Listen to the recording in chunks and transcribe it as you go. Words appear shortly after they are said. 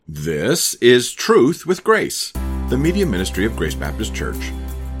This is Truth with Grace, the media ministry of Grace Baptist Church.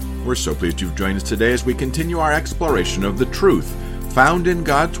 We're so pleased you've joined us today as we continue our exploration of the truth found in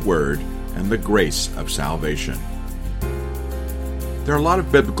God's Word and the grace of salvation. There are a lot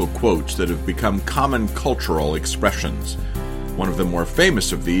of biblical quotes that have become common cultural expressions. One of the more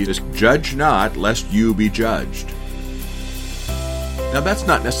famous of these is, "Judge not, lest you be judged." Now that's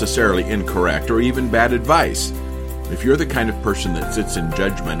not necessarily incorrect or even bad advice. If you're the kind of person that sits in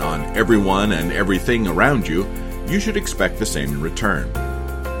judgment on everyone and everything around you, you should expect the same in return.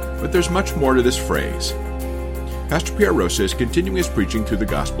 But there's much more to this phrase. Pastor Pierre Rosa is continuing his preaching through the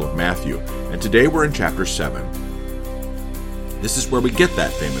Gospel of Matthew, and today we're in chapter 7. This is where we get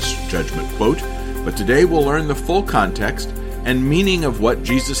that famous judgment quote, but today we'll learn the full context and meaning of what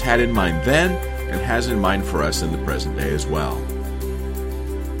Jesus had in mind then and has in mind for us in the present day as well.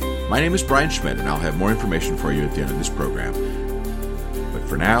 My name is Brian Schmidt, and I'll have more information for you at the end of this program. But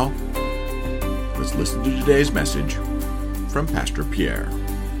for now, let's listen to today's message from Pastor Pierre.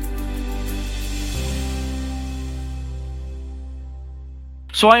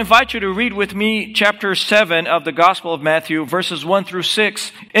 So I invite you to read with me chapter 7 of the Gospel of Matthew, verses 1 through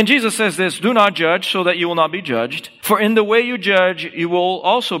 6. And Jesus says this, "Do not judge so that you will not be judged. For in the way you judge, you will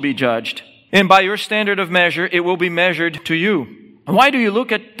also be judged. And by your standard of measure, it will be measured to you. Why do you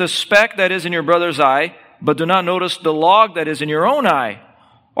look at the speck that is in your brother's eye, but do not notice the log that is in your own eye?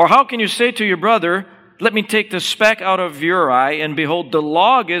 Or how can you say to your brother, 'Let me take the speck out of your eye,' and behold, the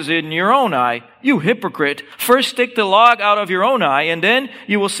log is in your own eye? You hypocrite! First take the log out of your own eye, and then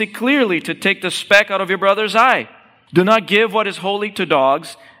you will see clearly to take the speck out of your brother's eye. Do not give what is holy to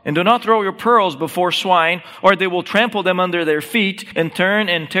dogs, and do not throw your pearls before swine, or they will trample them under their feet and turn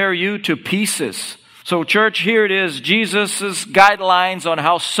and tear you to pieces." So church, here it is, Jesus' guidelines on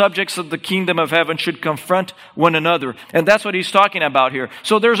how subjects of the kingdom of heaven should confront one another. And that's what he's talking about here.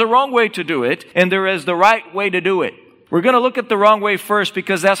 So there's a wrong way to do it, and there is the right way to do it. We're going to look at the wrong way first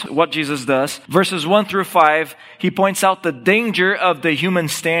because that's what Jesus does. Verses 1 through 5, he points out the danger of the human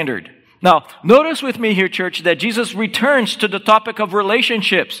standard. Now, notice with me here, church, that Jesus returns to the topic of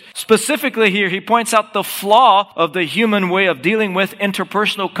relationships. Specifically here, he points out the flaw of the human way of dealing with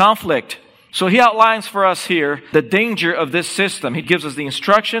interpersonal conflict. So he outlines for us here the danger of this system. He gives us the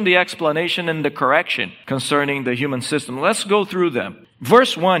instruction, the explanation, and the correction concerning the human system. Let's go through them.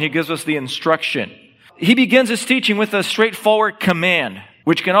 Verse 1, he gives us the instruction. He begins his teaching with a straightforward command,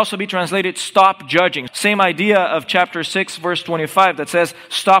 which can also be translated, stop judging. Same idea of chapter 6, verse 25 that says,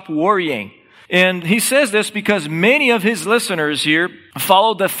 stop worrying. And he says this because many of his listeners here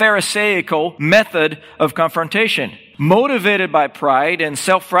followed the Pharisaical method of confrontation. Motivated by pride and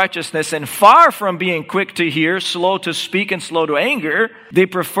self-righteousness and far from being quick to hear, slow to speak, and slow to anger, they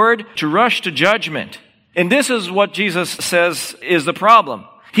preferred to rush to judgment. And this is what Jesus says is the problem.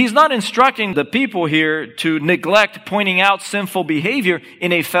 He's not instructing the people here to neglect pointing out sinful behavior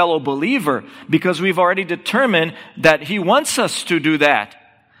in a fellow believer because we've already determined that he wants us to do that.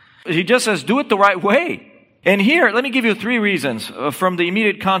 He just says, do it the right way. And here, let me give you 3 reasons from the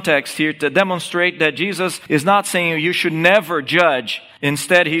immediate context here to demonstrate that Jesus is not saying you should never judge.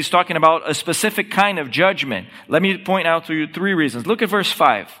 Instead, he's talking about a specific kind of judgment. Let me point out to you 3 reasons. Look at verse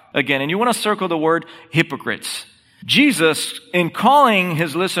 5 again, and you want to circle the word hypocrites. Jesus, in calling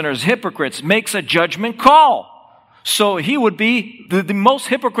his listeners hypocrites, makes a judgment call. So he would be the most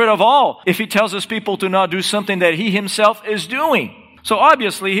hypocrite of all if he tells his people to not do something that he himself is doing. So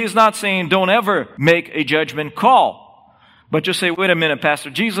obviously, he's not saying don't ever make a judgment call. But just say, wait a minute,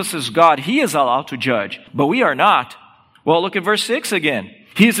 Pastor, Jesus is God. He is allowed to judge, but we are not. Well, look at verse 6 again.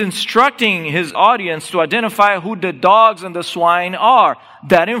 He's instructing his audience to identify who the dogs and the swine are.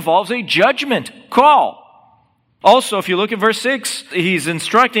 That involves a judgment call. Also, if you look at verse 6, he's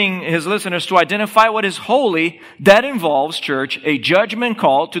instructing his listeners to identify what is holy. That involves, church, a judgment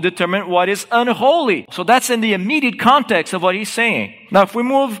call to determine what is unholy. So that's in the immediate context of what he's saying. Now, if we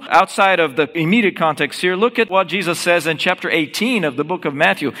move outside of the immediate context here, look at what Jesus says in chapter 18 of the book of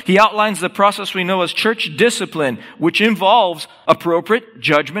Matthew. He outlines the process we know as church discipline, which involves appropriate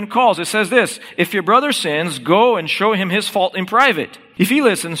judgment calls. It says this, if your brother sins, go and show him his fault in private. If he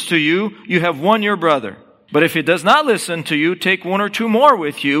listens to you, you have won your brother. But if he does not listen to you, take 1 or 2 more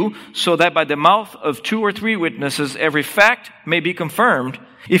with you, so that by the mouth of 2 or 3 witnesses every fact may be confirmed.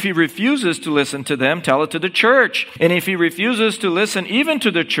 If he refuses to listen to them, tell it to the church. And if he refuses to listen even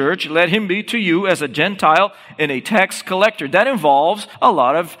to the church, let him be to you as a Gentile and a tax collector. That involves a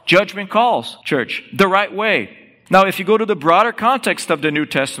lot of judgment calls, church, the right way. Now, if you go to the broader context of the New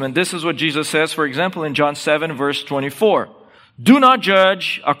Testament, this is what Jesus says, for example, in John 7, verse 24. Do not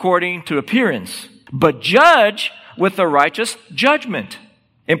judge according to appearance, but judge with a righteous judgment.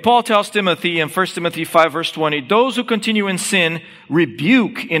 And Paul tells Timothy in 1 Timothy 5 verse 20, those who continue in sin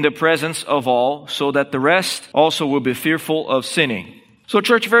rebuke in the presence of all, so that the rest also will be fearful of sinning. So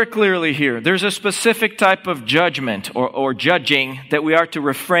church, very clearly here, there's a specific type of judgment or judging that we are to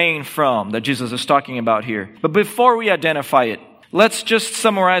refrain from that Jesus is talking about here. But before we identify it, let's just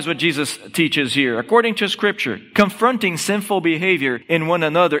summarize what Jesus teaches here. According to Scripture, confronting sinful behavior in one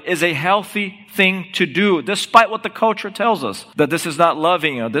another is a healthy thing to do, despite what the culture tells us, that this is not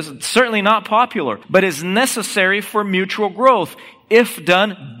loving, this is certainly not popular, but is necessary for mutual growth if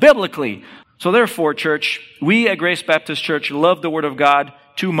done biblically. So therefore, church, we at Grace Baptist Church love the Word of God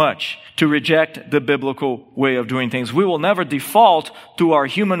too much to reject the biblical way of doing things. We will never default to our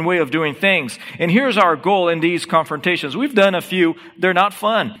human way of doing things. And here's our goal in these confrontations. We've done a few. They're not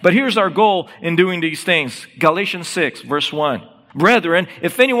fun. But here's our goal in doing these things. Galatians 6, verse 1. Brethren,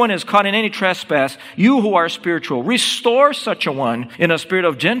 if anyone is caught in any trespass, you who are spiritual, restore such a one in a spirit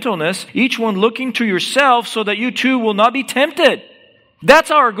of gentleness, each one looking to yourself so that you too will not be tempted.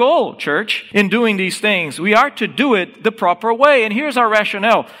 That's our goal, church, in doing these things. We are to do it the proper way. And here's our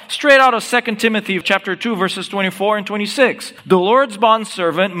rationale. Straight out of 2 Timothy chapter 2, verses 24 and 26. The Lord's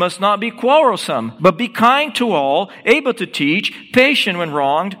bondservant must not be quarrelsome, but be kind to all, able to teach, patient when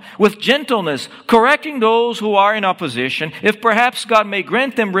wronged, with gentleness, correcting those who are in opposition, if perhaps God may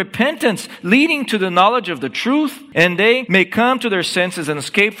grant them repentance, leading to the knowledge of the truth, and they may come to their senses and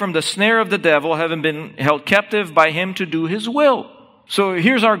escape from the snare of the devil, having been held captive by him to do his will. So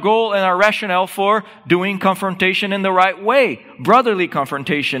here's our goal and our rationale for doing confrontation in the right way. Brotherly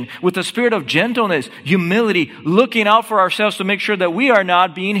confrontation with a spirit of gentleness, humility, looking out for ourselves to make sure that we are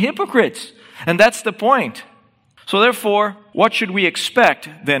not being hypocrites. And that's the point. So therefore, what should we expect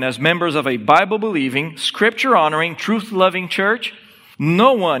then as members of a Bible-believing, Scripture-honoring, truth-loving church?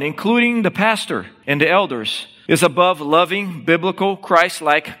 No one, including the pastor and the elders, is above loving, biblical,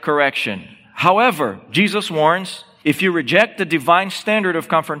 Christ-like correction. However, Jesus warns, if you reject the divine standard of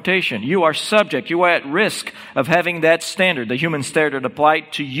confrontation, you are at risk of having that standard, the human standard,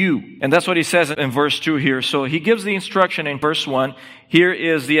 applied to you. And that's what he says in verse 2 here. So he gives the instruction in verse 1. Here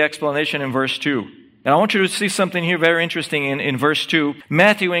is the explanation in verse 2. And I want you to see something here very interesting in verse 2.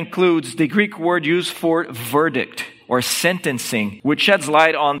 Matthew includes the Greek word used for verdict or sentencing, which sheds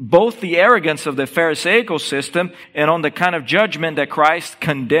light on both the arrogance of the Pharisaical system and on the kind of judgment that Christ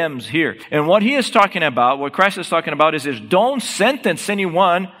condemns here. And what he is talking about, what Christ is talking about is don't sentence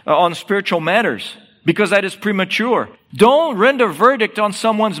anyone on spiritual matters, because that is premature. Don't render verdict on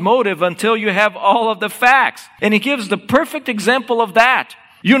someone's motive until you have all of the facts. And he gives the perfect example of that.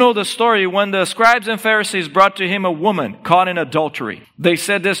 You know the story when the scribes and Pharisees brought to him a woman caught in adultery. They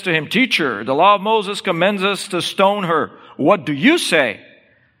said this to him, "Teacher, the law of Moses commands us to stone her. What do you say?"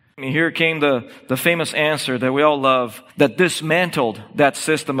 And here came the famous answer that we all love, that dismantled that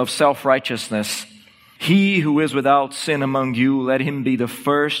system of self-righteousness. "He who is without sin among you, let him be the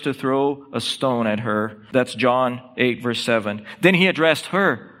first to throw a stone at her." That's John 8, verse 7. Then he addressed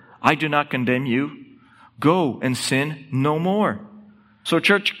her, "I do not condemn you. Go and sin no more." So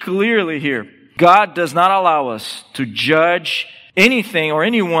church, clearly here, God does not allow us to judge anything or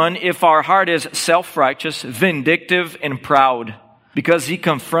anyone if our heart is self-righteous, vindictive, and proud, because he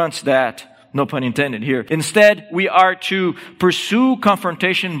confronts that. No pun intended here. Instead, we are to pursue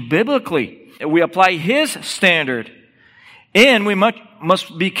confrontation biblically. We apply his standard. And we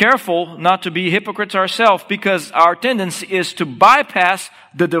must be careful not to be hypocrites ourselves, because our tendency is to bypass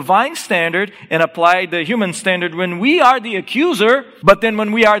the divine standard and apply the human standard when we are the accuser. But then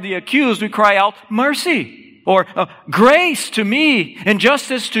when we are the accused, we cry out, "Mercy," or "Grace to me and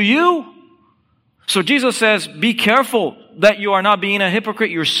justice to you." So Jesus says, be careful that you are not being a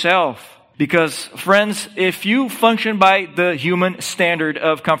hypocrite yourself. Because, friends, if you function by the human standard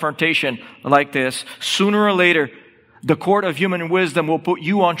of confrontation like this, sooner or later, the court of human wisdom will put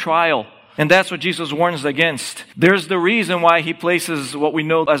you on trial. And that's what Jesus warns against. There's the reason why he places what we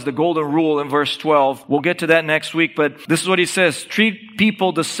know as the golden rule in verse 12. We'll get to that next week, but this is what he says. Treat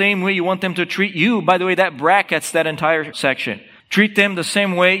people the same way you want them to treat you. By the way, that brackets that entire section. Treat them the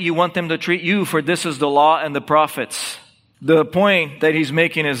same way you want them to treat you, for this is the law and the prophets. The point that he's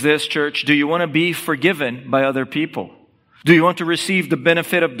making is this, church. Do you want to be forgiven by other people? Do you want to receive the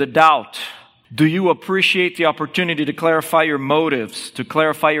benefit of the doubt? Do you appreciate the opportunity to clarify your motives, to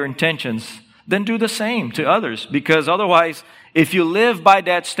clarify your intentions? Then do the same to others, because otherwise, if you live by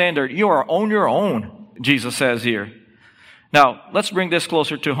that standard, you are on your own, Jesus says here. Now, let's bring this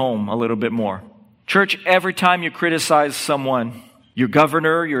closer to home a little bit more. Church, every time you criticize someone, your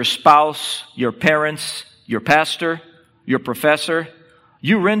governor, your spouse, your parents, your pastor, your professor,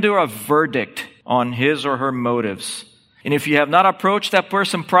 you render a verdict on his or her motives. And if you have not approached that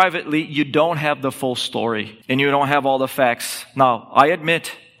person privately, you don't have the full story and you don't have all the facts. Now, I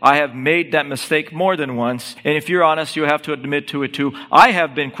admit I have made that mistake more than once. And if you're honest, you have to admit to it too. I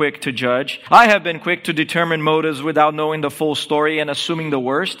have been quick to judge. I have been quick to determine motives without knowing the full story and assuming the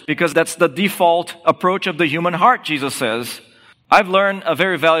worst, because that's the default approach of the human heart, Jesus says. I've learned a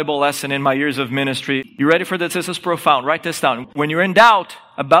very valuable lesson in my years of ministry. You ready for this? This is profound. Write this down. When you're in doubt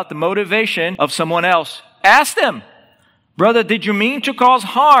about the motivation of someone else, ask them, brother, did you mean to cause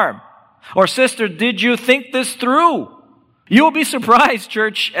harm? Or sister, did you think this through? You will be surprised,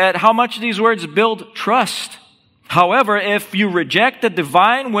 church, at how much these words build trust. However, if you reject the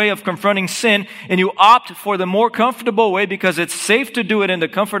divine way of confronting sin and you opt for the more comfortable way because it's safe to do it in the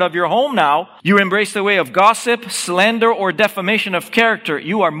comfort of your home now, you embrace the way of gossip, slander, or defamation of character,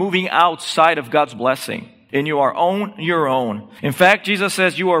 you are moving outside of God's blessing. And you are on your own. In fact, Jesus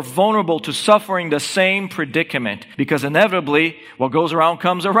says you are vulnerable to suffering the same predicament because inevitably what goes around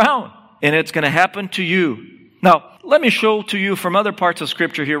comes around. And it's going to happen to you. Now, let me show to you from other parts of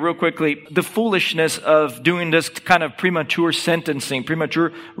Scripture here real quickly the foolishness of doing this kind of premature sentencing,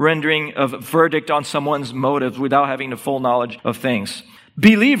 premature rendering of verdict on someone's motives without having the full knowledge of things.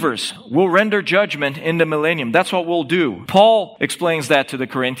 Believers will render judgment in the millennium. That's what we'll do. Paul explains that to the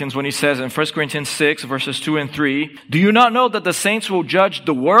Corinthians when he says in 1 Corinthians 6, verses 2 and 3, do you not know that the saints will judge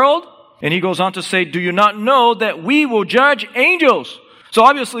the world? And he goes on to say, do you not know that we will judge angels? So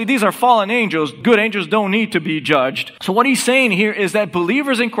obviously these are fallen angels. Good angels don't need to be judged. So what he's saying here is that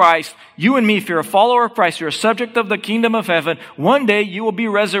believers in Christ, you and me, if you're a follower of Christ, you're a subject of the kingdom of heaven, one day you will be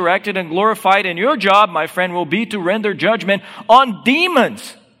resurrected and glorified, and your job, my friend, will be to render judgment on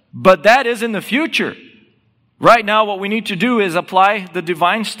demons. But that is in the future. Right now, what we need to do is apply the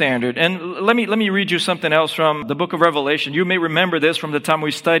divine standard. And let me read you something else from the book of Revelation. You may remember this from the time we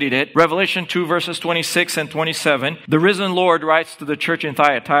studied it. Revelation 2, verses 26 and 27. The risen Lord writes to the church in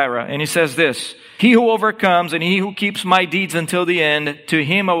Thyatira, and he says this, he who overcomes and he who keeps my deeds until the end, to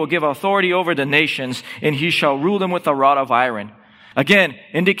him I will give authority over the nations, and he shall rule them with a rod of iron. Again,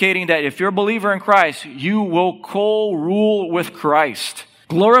 indicating that if you're a believer in Christ, you will co-rule with Christ.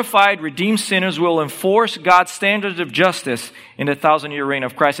 Glorified, redeemed sinners will enforce God's standards of justice in the 1,000-year reign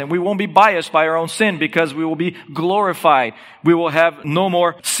of Christ. And we won't be biased by our own sin because we will be glorified. We will have no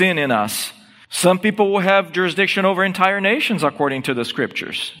more sin in us. Some people will have jurisdiction over entire nations according to the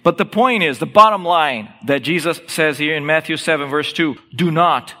Scriptures. But the point is, the bottom line that Jesus says here in Matthew 7, verse 2, do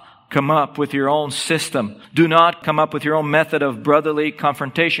not come up with your own system. Do not come up with your own method of brotherly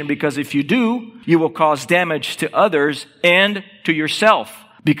confrontation, because if you do, you will cause damage to others and to yourself,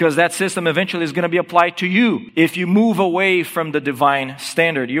 because that system eventually is going to be applied to you. If you move away from the divine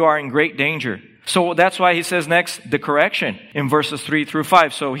standard, you are in great danger. So that's why he says next, the correction in verses 3 through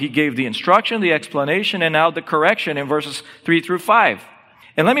 5. So he gave the instruction, the explanation, and now the correction in verses 3 through 5.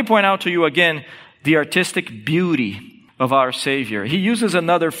 And let me point out to you again the artistic beauty of our Savior. He uses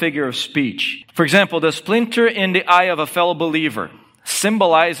another figure of speech. For example, the splinter in the eye of a fellow believer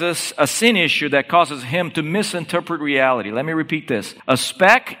symbolizes a sin issue that causes him to misinterpret reality. Let me repeat this. A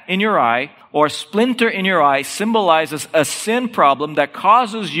speck in your eye or a splinter in your eye symbolizes a sin problem that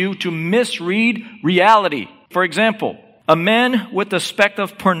causes you to misread reality. For example, a man with a speck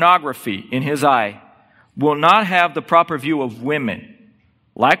of pornography in his eye will not have the proper view of women.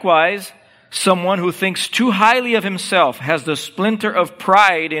 Likewise, someone who thinks too highly of himself has the splinter of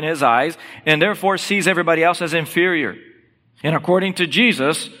pride in his eyes and therefore sees everybody else as inferior. And according to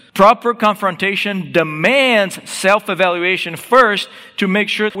Jesus, proper confrontation demands self-evaluation first to make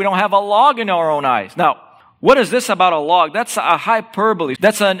sure we don't have a log in our own eyes. Now, what is this about a log? That's a hyperbole.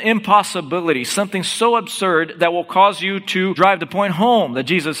 That's an impossibility. Something so absurd that will cause you to drive the point home that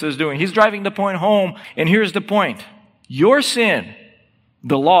Jesus is doing. He's driving the point home, and here's the point. Your sin,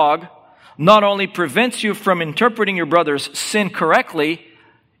 the log, not only prevents you from interpreting your brother's sin correctly,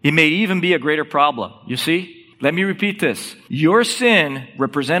 it may even be a greater problem. You see? Let me repeat this. Your sin,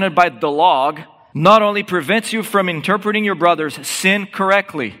 represented by the log, not only prevents you from interpreting your brother's sin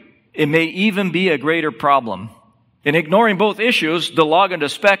correctly, it may even be a greater problem. In ignoring both issues, the log and the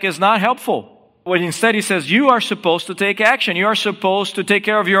speck is not helpful. But instead he says, you are supposed to take action. You are supposed to take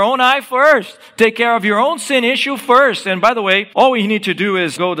care of your own eye first. Take care of your own sin issue first. And by the way, all we need to do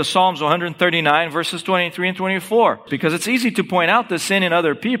is go to Psalms 139, verses 23 and 24. Because it's easy to point out the sin in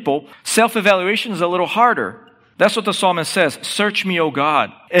other people. Self-evaluation is a little harder. That's what the psalmist says. Search me, O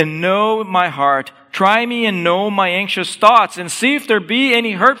God, and know my heart. Try me and know my anxious thoughts, and see if there be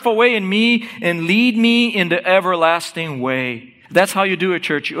any hurtful way in me, and lead me in the everlasting way. That's how you do it,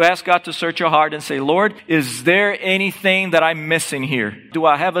 church. You ask God to search your heart and say, Lord, is there anything that I'm missing here? Do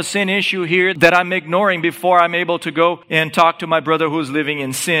I have a sin issue here that I'm ignoring before I'm able to go and talk to my brother who's living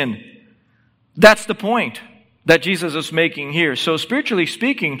in sin? That's the point that Jesus is making here. So spiritually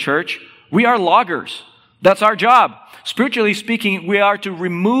speaking, church, we are loggers. That's our job. Spiritually speaking, we are to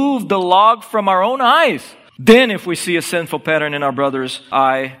remove the log from our own eyes. Then if we see a sinful pattern in our brother's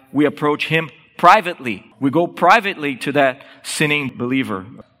eye, we approach him privately. We go privately to that sinning believer.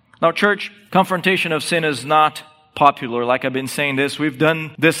 Now, church, confrontation of sin is not popular. Like I've been saying this, we've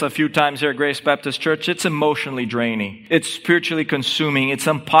done this a few times here at Grace Baptist Church. It's emotionally draining. It's spiritually consuming. It's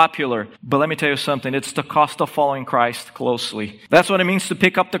unpopular. But let me tell you something. It's the cost of following Christ closely. That's what it means to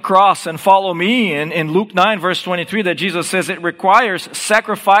pick up the cross and follow me. In Luke 9, verse 23, that Jesus says it requires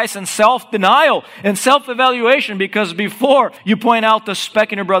sacrifice and self-denial and self-evaluation, because before you point out the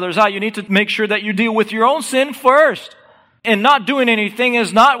speck in your brother's eye, you need to make sure that you deal with your own sin first. And not doing anything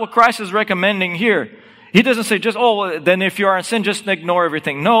is not what Christ is recommending here. He doesn't say then if you are in sin, just ignore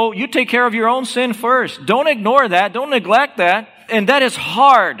everything. No, you take care of your own sin first. Don't ignore that. Don't neglect that. And that is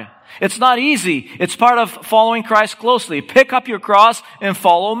hard. It's not easy. It's part of following Christ closely. Pick up your cross and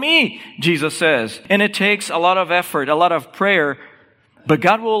follow me, Jesus says. And it takes a lot of effort, a lot of prayer, but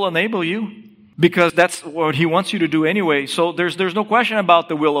God will enable you, because that's what He wants you to do anyway. So there's no question about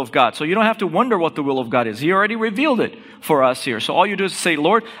the will of God. So you don't have to wonder what the will of God is. He already revealed it for us here. So all you do is say,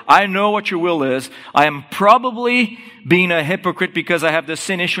 Lord, I know what your will is. I am probably being a hypocrite because I have this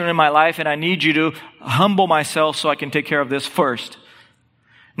sin issue in my life, and I need you to humble myself so I can take care of this first.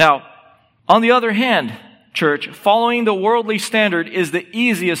 Now, on the other hand, church, following the worldly standard is the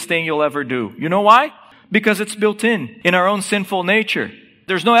easiest thing you'll ever do. You know why? Because it's built in our own sinful nature.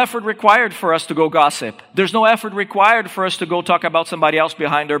 There's no effort required for us to go gossip. There's no effort required for us to go talk about somebody else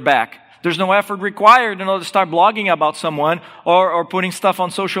behind their back. There's no effort required to start blogging about someone or putting stuff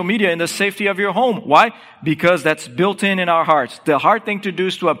on social media in the safety of your home. Why? Because that's built in our hearts. The hard thing to do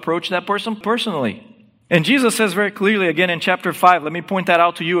is to approach that person personally. And Jesus says very clearly again in chapter 5, let me point that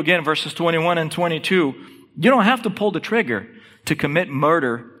out to you again, verses 21 and 22. You don't have to pull the trigger to commit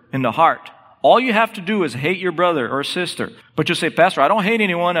murder in the heart. All you have to do is hate your brother or sister. But you say, Pastor, I don't hate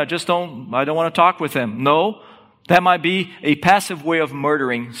anyone. I don't want to talk with them. No, that might be a passive way of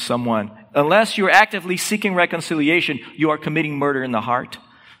murdering someone. Unless you're actively seeking reconciliation, you are committing murder in the heart.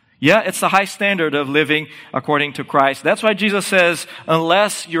 Yeah, it's the high standard of living according to Christ. That's why Jesus says,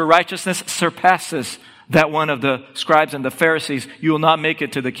 unless your righteousness surpasses that one of the scribes and the Pharisees, you will not make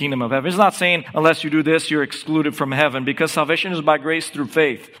it to the kingdom of heaven. He's not saying, unless you do this, you're excluded from heaven, because salvation is by grace through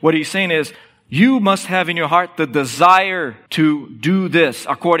faith. What he's saying is, you must have in your heart the desire to do this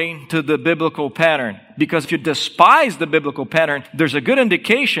according to the biblical pattern. Because if you despise the biblical pattern, there's a good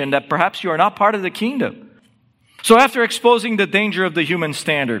indication that perhaps you are not part of the kingdom. So after exposing the danger of the human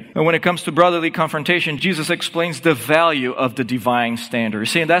standard, and when it comes to brotherly confrontation, Jesus explains the value of the divine standard. You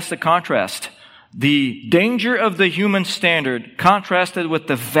see, and that's the contrast. The danger of the human standard contrasted with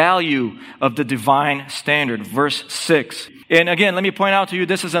the value of the divine standard. Verse 6. And again, let me point out to you,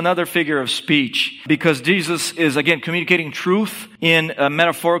 this is another figure of speech, because Jesus is, again, communicating truth in a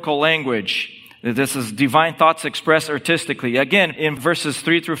metaphorical language. This is divine thoughts expressed artistically. Again, in verses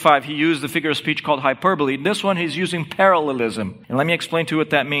 3 through 5, he used the figure of speech called hyperbole. In this one, he's using parallelism. And let me explain to you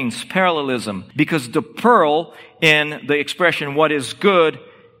what that means. Parallelism. Because the pearl and the expression, what is good,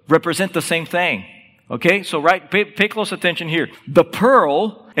 represent the same thing. Okay? So pay close attention here. The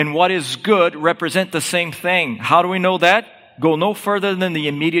pearl and what is good represent the same thing. How do we know that? Go no further than the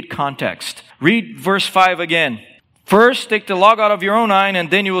immediate context. Read verse 5 again. First, take the log out of your own eye, and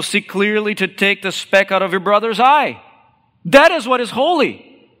then you will see clearly to take the speck out of your brother's eye. That is what is holy.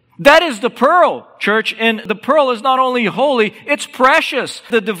 That is the pearl, church. And the pearl is not only holy, it's precious.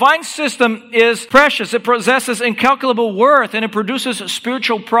 The divine system is precious. It possesses incalculable worth, and it produces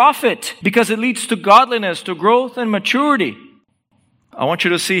spiritual profit because it leads to godliness, to growth and maturity. I want you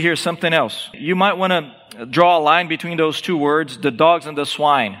to see here something else. You might want to draw a line between those two words, the dogs and the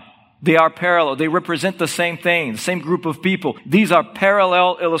swine. They are parallel. They represent the same thing, the same group of people. These are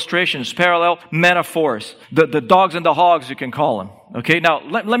parallel illustrations, parallel metaphors. The dogs and the hogs, you can call them. Okay, now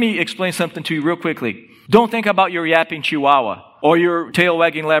let me explain something to you real quickly. Don't think about your yapping chihuahua or your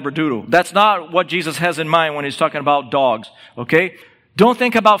tail-wagging labradoodle. That's not what Jesus has in mind when he's talking about dogs. Okay? Don't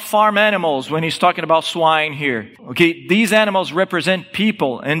think about farm animals when he's talking about swine here. Okay, these animals represent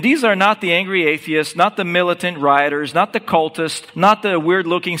people, and these are not the angry atheists, not the militant rioters, not the cultists, not the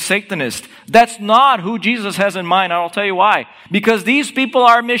weird-looking Satanists. That's not who Jesus has in mind, and I'll tell you why. Because these people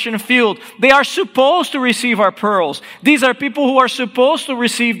are mission field. They are supposed to receive our pearls. These are people who are supposed to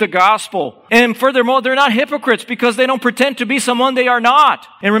receive the gospel. And furthermore, they're not hypocrites because they don't pretend to be someone they are not.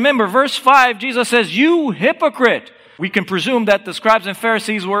 And remember, verse 5, Jesus says, "You hypocrite." We can presume that the scribes and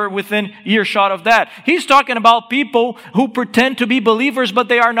Pharisees were within earshot of that. He's talking about people who pretend to be believers, but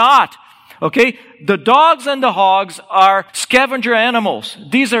they are not. Okay? The dogs and the hogs are scavenger animals.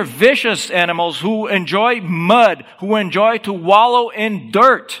 These are vicious animals who enjoy mud, who enjoy to wallow in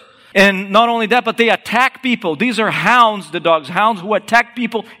dirt. And not only that, but they attack people. These are hounds, the dogs, hounds who attack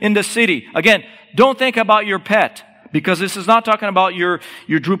people in the city. Again, don't think about your pet, because this is not talking about your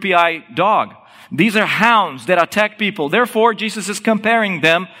droopy-eyed dog. These are hounds that attack people. Therefore, Jesus is comparing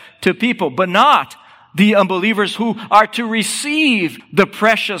them to people, but not the unbelievers who are to receive the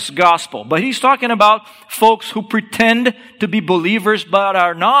precious gospel. But he's talking about folks who pretend to be believers but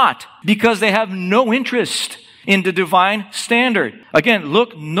are not, because they have no interest in the divine standard. Again,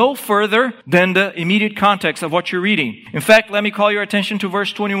 look no further than the immediate context of what you're reading. In fact, let me call your attention to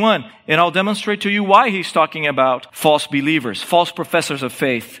verse 21, and I'll demonstrate to you why he's talking about false believers, false professors of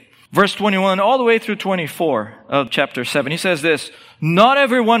faith. Verse 21 all the way through 24 of chapter 7. He says this, "Not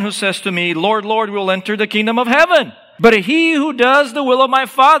everyone who says to me, 'Lord, Lord,' will enter the kingdom of heaven, but he who does the will of my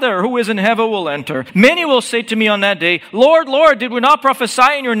Father who is in heaven will enter. Many will say to me on that day, 'Lord, Lord, did we not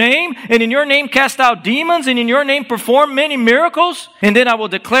prophesy in your name, and in your name cast out demons, and in your name perform many miracles?' And then I will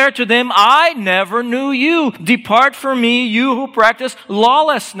declare to them, 'I never knew you. Depart from me, you who practice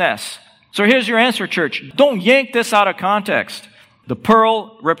lawlessness.'" So here's your answer, church. Don't yank this out of context. The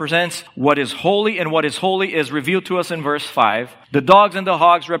pearl represents what is holy, and what is holy is revealed to us in verse 5. The dogs and the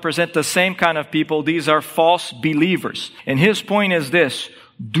hogs represent the same kind of people. These are false believers. And his point is this: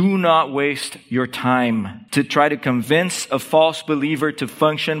 do not waste your time to try to convince a false believer to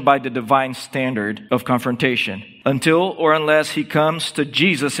function by the divine standard of confrontation. Until or unless he comes to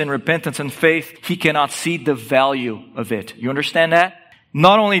Jesus in repentance and faith, he cannot see the value of it. You understand that?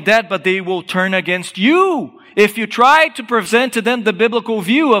 Not only that, but they will turn against you. If you try to present to them the biblical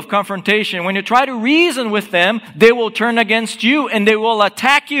view of confrontation, when you try to reason with them, they will turn against you and they will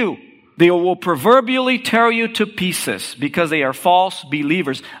attack you. They will proverbially tear you to pieces because they are false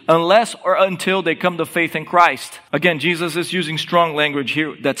believers, unless or until they come to faith in Christ. Again, Jesus is using strong language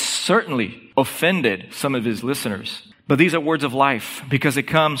here that certainly offended some of his listeners. But these are words of life because it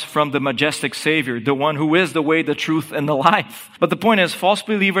comes from the majestic Savior, the one who is the way, the truth, and the life. But the point is, false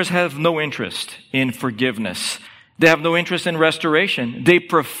believers have no interest in forgiveness. They have no interest in restoration. They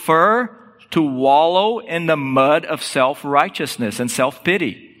prefer to wallow in the mud of self-righteousness and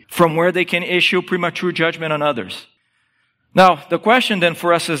self-pity, from where they can issue premature judgment on others. Now, the question then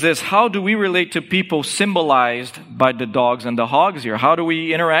for us is this: how do we relate to people symbolized by the dogs and the hogs here? How do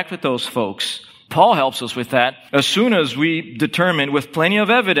we interact with those folks? Paul helps us with that. As soon as we determine with plenty of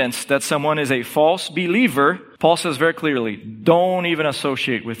evidence that someone is a false believer, Paul says very clearly, don't even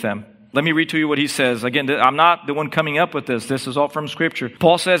associate with them. Let me read to you what he says. Again, I'm not the one coming up with this. This is all from Scripture.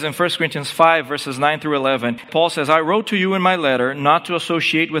 Paul says in 1 Corinthians 5, verses 9 through 11, Paul says, "I wrote to you in my letter not to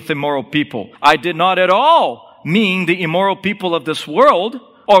associate with immoral people. I did not at all mean the immoral people of this world,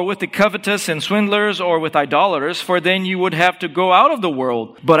 or with the covetous and swindlers, or with idolaters, for then you would have to go out of the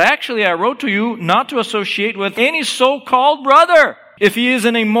world. But actually I wrote to you not to associate with any so-called brother. If he is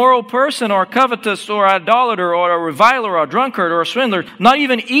an immoral person, or covetous, or idolater, or a reviler, or a drunkard, or a swindler, not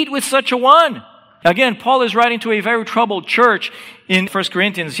even eat with such a one." Again, Paul is writing to a very troubled church in 1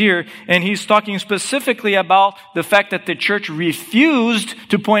 Corinthians here, and he's talking specifically about the fact that the church refused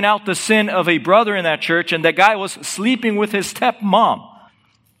to point out the sin of a brother in that church, and that guy was sleeping with his stepmom.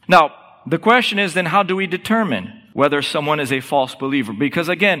 Now, the question is then, how do we determine whether someone is a false believer? Because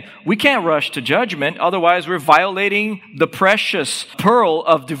again, we can't rush to judgment. Otherwise, we're violating the precious pearl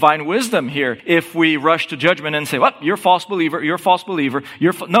of divine wisdom here. If we rush to judgment and say, "Well, you're a false believer, you're a false believer,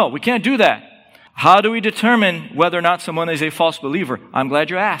 No, we can't do that. How do we determine whether or not someone is a false believer? I'm glad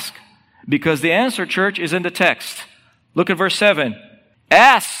you asked. Because the answer, church, is in the text. Look at verse 7.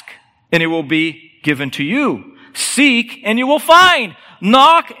 "Ask, and it will be given to you. Seek, and you will find.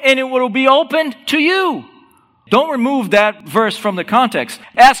 Knock, and it will be opened to you." Don't remove that verse from the context.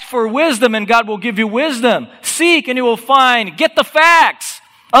 Ask for wisdom, and God will give you wisdom. Seek, and you will find. Get the facts.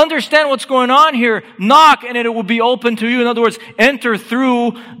 Understand what's going on here. Knock, and it will be open to you. In other words, enter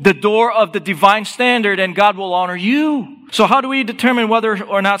through the door of the divine standard, and God will honor you. So how do we determine whether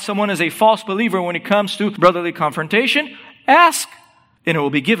or not someone is a false believer when it comes to brotherly confrontation? Ask. and it will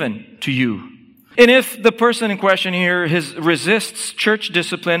be given to you. And if the person in question here resists church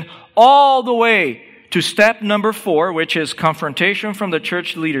discipline all the way to step number 4, which is confrontation from the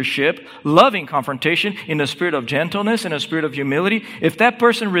church leadership, loving confrontation in the spirit of gentleness and a spirit of humility, if that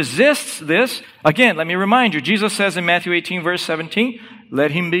person resists this, again, let me remind you, Jesus says in Matthew 18, verse 17,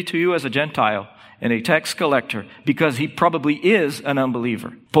 let him be to you as a Gentile and a tax collector, because he probably is an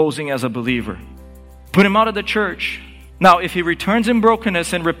unbeliever, posing as a believer. Put him out of the church. Now, if he returns in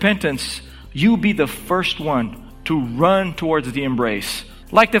brokenness and repentance, you be the first one to run towards the embrace.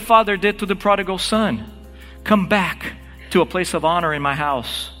 Like the father did to the prodigal son. Come back to a place of honor in my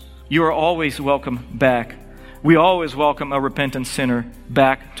house. You are always welcome back. We always welcome a repentant sinner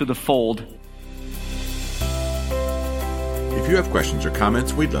back to the fold. If you have questions or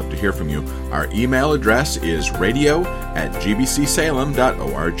comments, we'd love to hear from you. Our email address is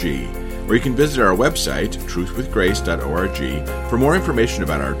radio@gbcsalem.org. Or you can visit our website, truthwithgrace.org, for more information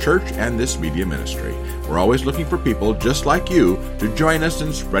about our church and this media ministry. We're always looking for people just like you to join us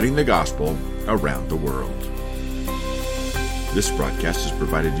in spreading the gospel around the world. This broadcast is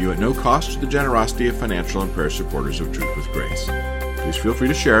provided to you at no cost to the generosity of financial and prayer supporters of Truth with Grace. Please feel free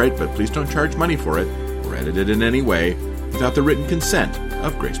to share it, but please don't charge money for it or edit it in any way without the written consent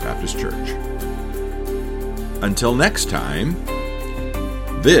of Grace Baptist Church. Until next time,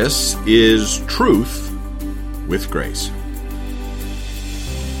 this is Truth with Grace.